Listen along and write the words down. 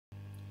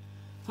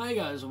Hi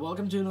guys,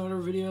 welcome to another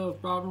video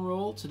of Rock and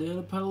Roll. Today on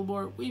the pedal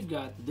board we've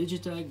got the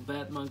Digitech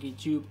Bad Monkey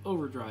Tube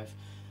Overdrive.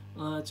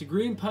 It's a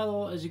green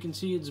pedal. As you can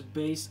see, it's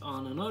based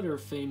on another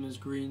famous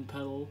green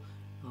pedal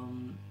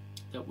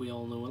that we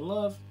all know and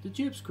love, the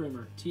Tube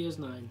Screamer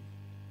TS9.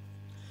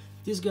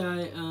 This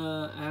guy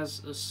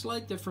has a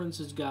slight difference.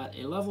 It's got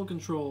a level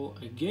control,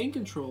 a gain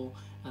control,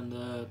 and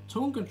the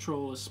tone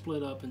control is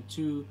split up in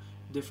two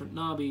different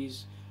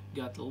knobbies.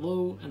 Got the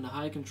low and the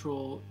high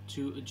control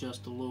to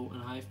adjust the low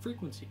and high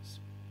frequencies.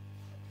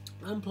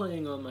 I'm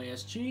playing on my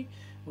SG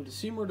with the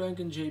Seymour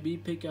Duncan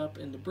JB pickup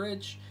in the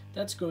bridge.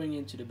 That's going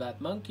into the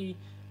Bad Monkey.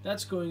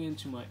 That's going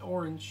into my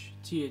orange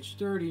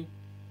TH30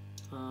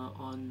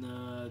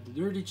 on the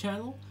Dirty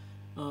channel,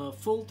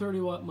 full 30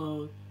 watt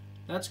mode.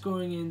 That's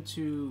going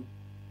into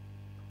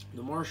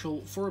the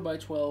Marshall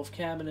 4x12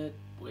 cabinet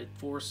with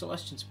 4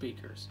 Celestion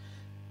speakers.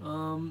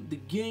 The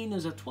gain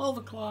is at 12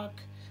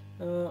 o'clock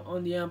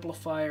on the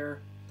amplifier,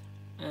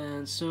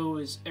 and so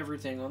is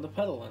everything on the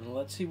pedal, and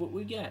let's see what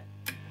we get.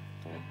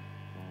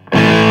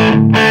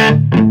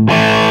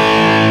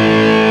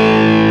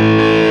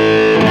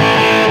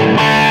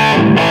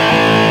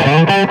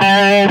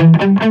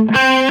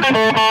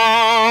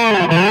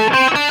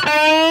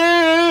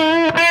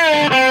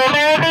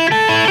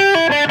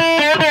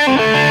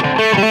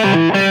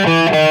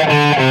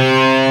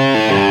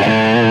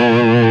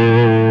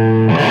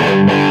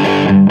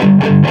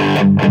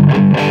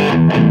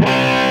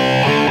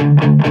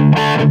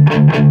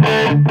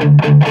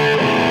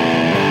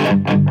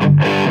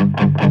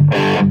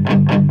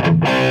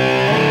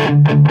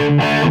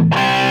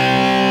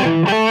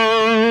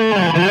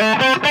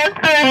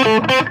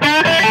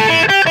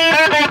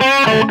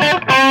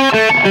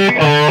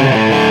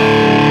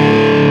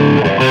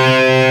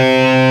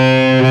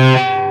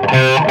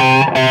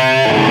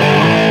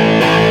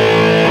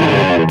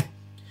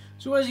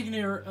 So as you can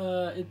hear,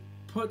 it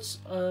puts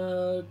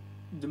the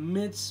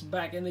mids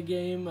back in the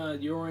game.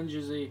 The orange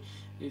is a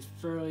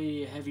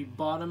fairly heavy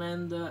bottom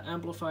end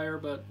amplifier,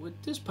 but with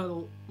this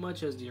pedal,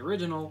 much as the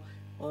original,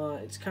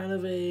 it's kind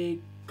of a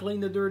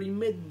clean the dirty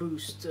mid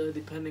boost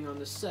depending on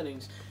the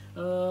settings.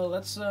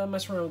 Let's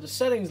mess around with the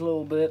settings a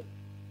little bit.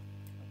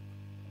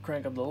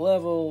 Crank up the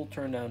level,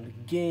 turn down the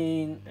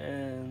gain,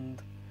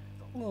 and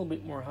a little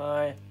bit more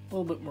high, a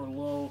little bit more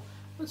low.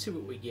 Let's see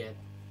what we get.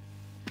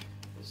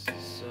 This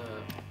is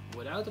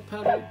without the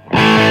pedal.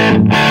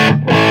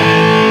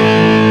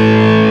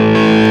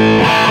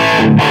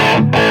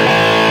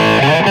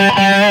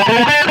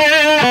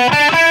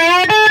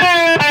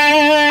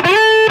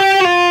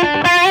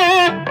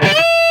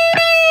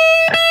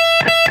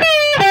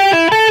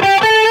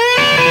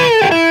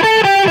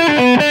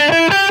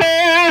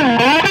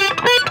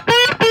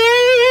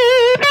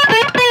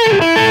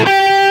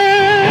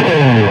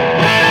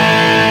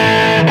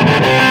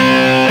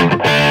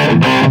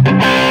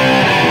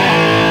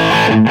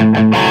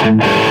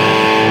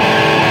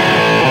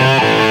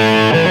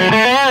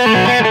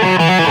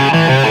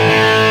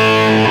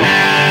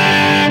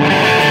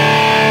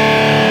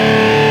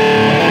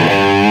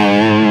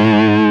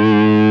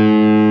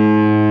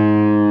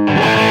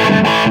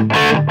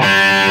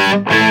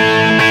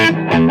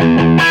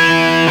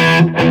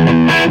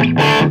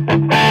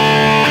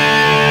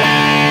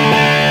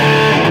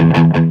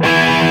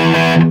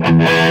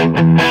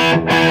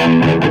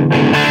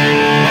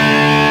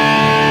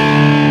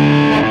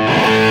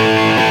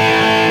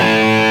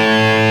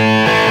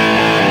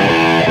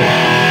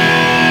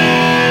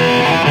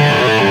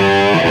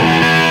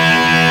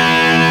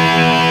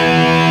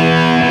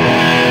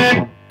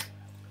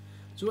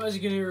 So as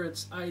you can hear,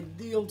 it's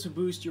ideal to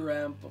boost your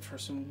amp for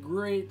some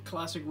great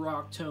classic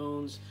rock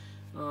tones.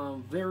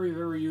 Very,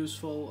 very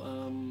useful,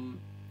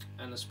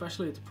 and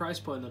especially at the price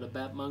point of the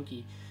Bad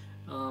Monkey.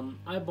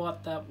 I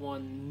bought that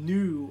one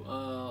new,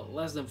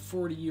 less than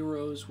 40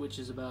 euros, which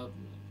is about,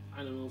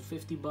 I don't know,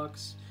 50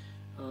 bucks.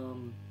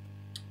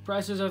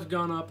 Prices have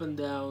gone up and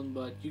down,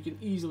 but you can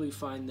easily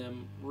find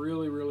them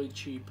really, really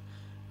cheap.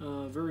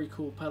 Very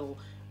cool pedal.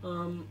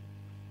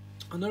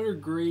 Another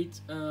great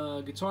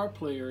guitar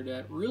player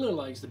that really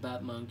likes the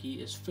Bad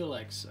Monkey is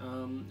Philix.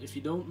 If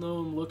you don't know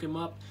him, look him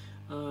up.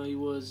 He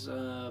was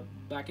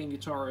backing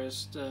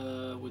guitarist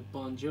with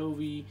Bon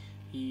Jovi.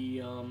 He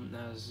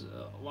has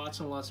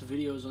lots and lots of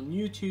videos on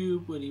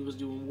YouTube when he was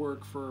doing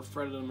work for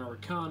Fred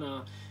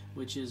Americana,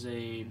 which is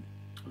a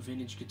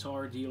vintage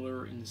guitar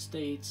dealer in the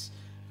States.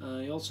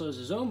 He also has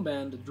his own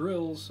band, the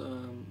Drills,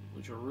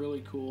 which are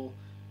really cool.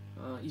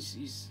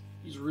 He's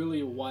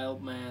really a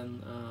wild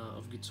man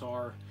of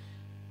guitar.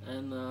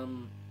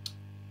 And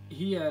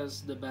he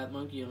has the Bad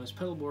Monkey on his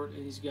pedal board,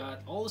 and he's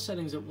got all the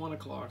settings at 1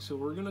 o'clock, so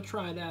we're going to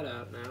try that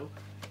out now.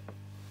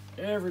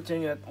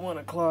 Everything at 1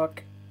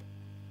 o'clock.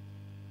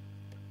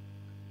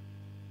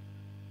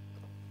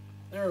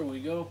 There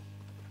we go.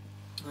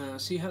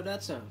 See how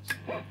that sounds.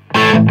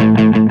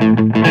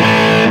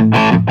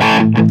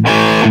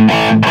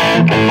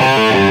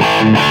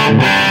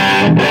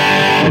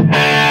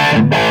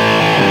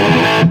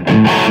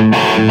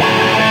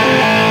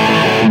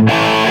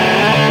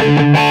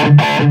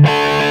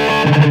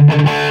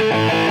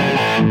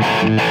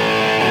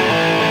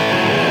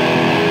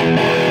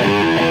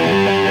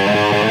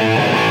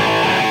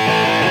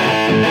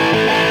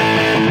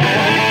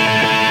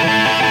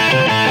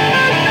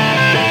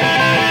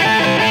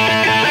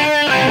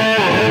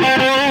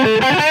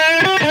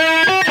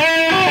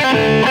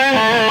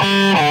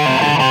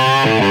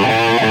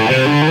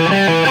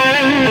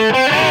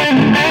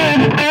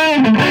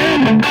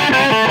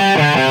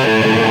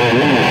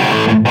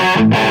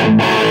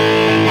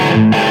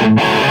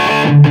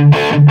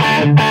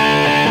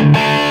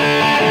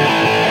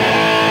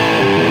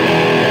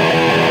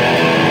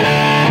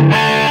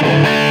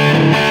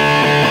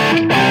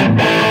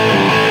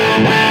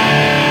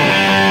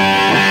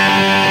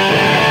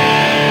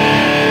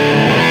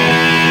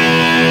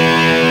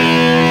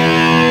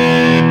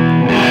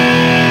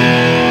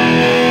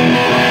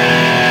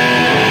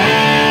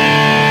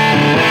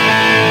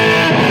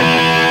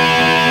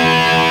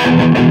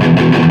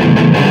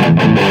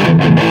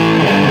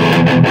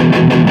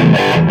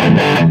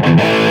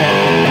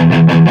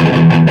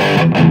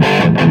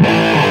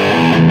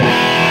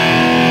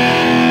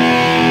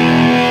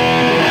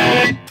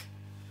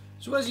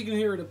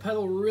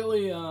 pedal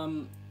really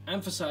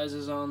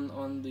emphasizes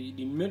on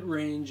the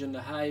mid-range and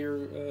the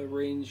higher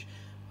range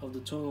of the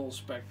tonal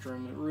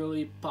spectrum. It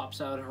really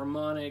pops out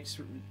harmonics.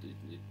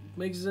 It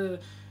makes the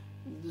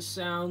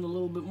sound a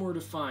little bit more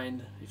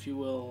defined, if you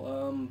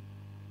will.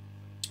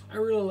 I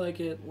really like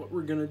it. What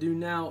we're gonna do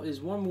now is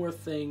one more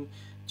thing.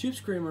 Tube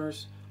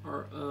screamers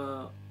are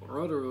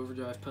or other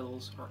overdrive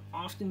pedals are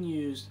often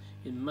used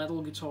in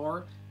metal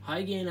guitar,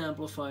 high gain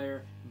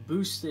amplifier,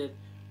 boosted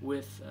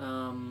with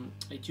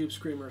a tube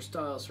screamer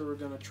style. So we're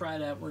going to try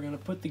that. We're going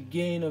to put the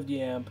gain of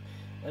the amp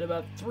at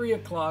about 3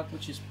 o'clock,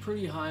 which is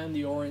pretty high on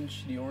the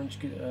orange. The orange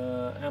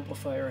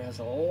amplifier has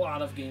a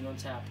lot of gain on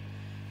tap,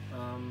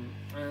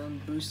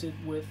 and boost it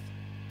with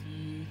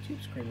the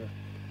tube screamer.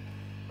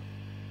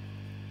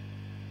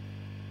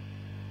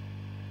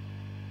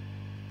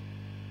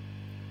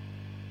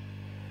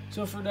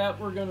 So for that,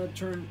 we're going to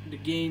turn the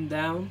gain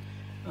down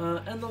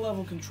and the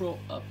level control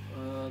up.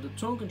 The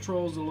tone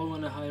controls, the low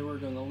and the high, we're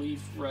going to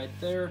leave right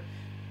there.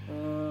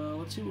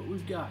 Let's see what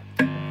we've got.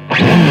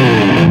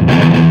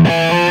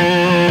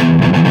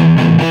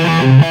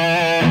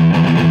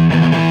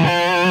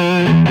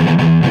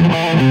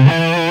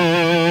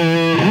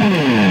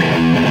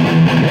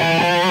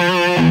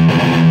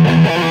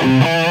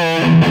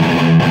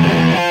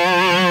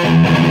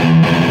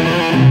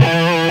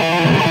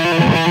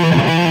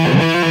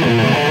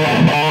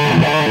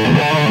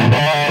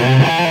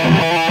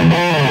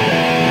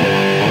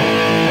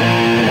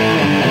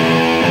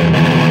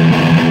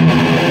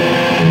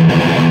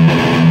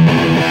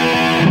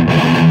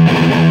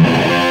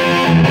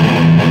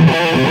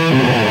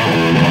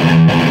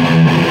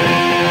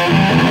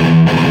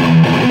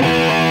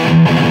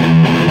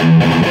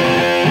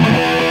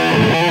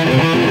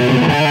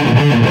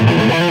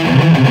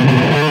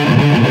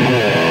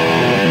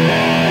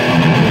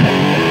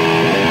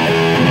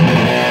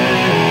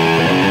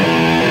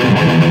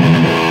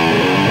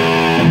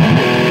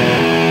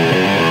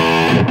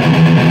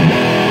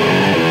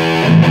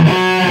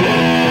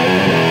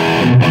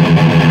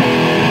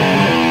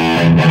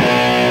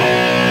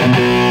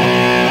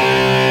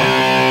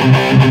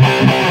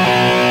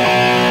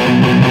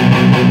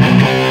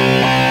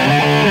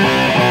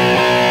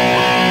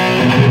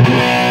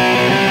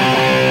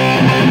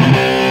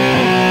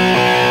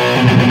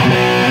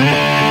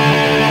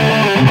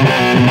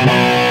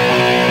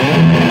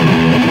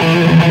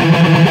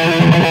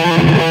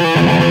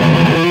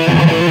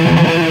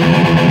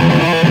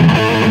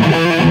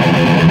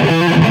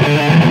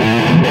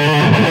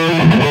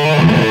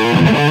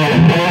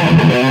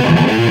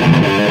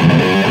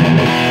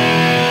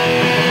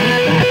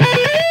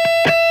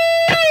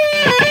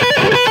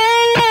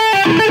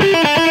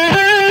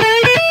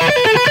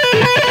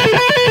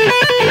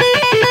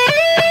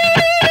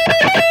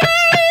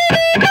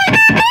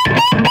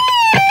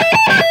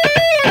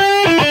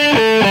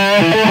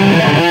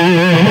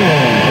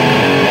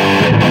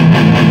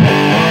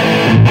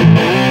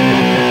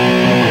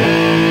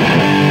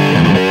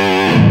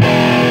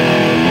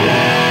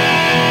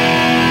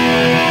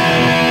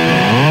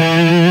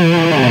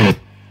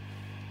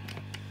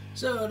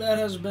 So that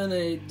has been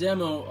a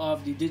demo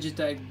of the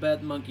Digitech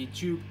Bad Monkey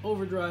Tube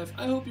Overdrive.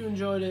 I hope you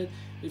enjoyed it.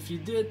 If you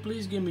did,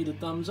 please give me the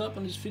thumbs up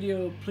on this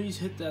video. Please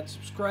hit that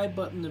subscribe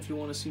button if you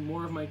want to see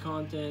more of my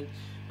content.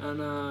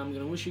 And I'm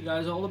going to wish you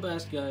guys all the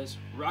best, guys.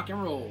 Rock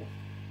and roll.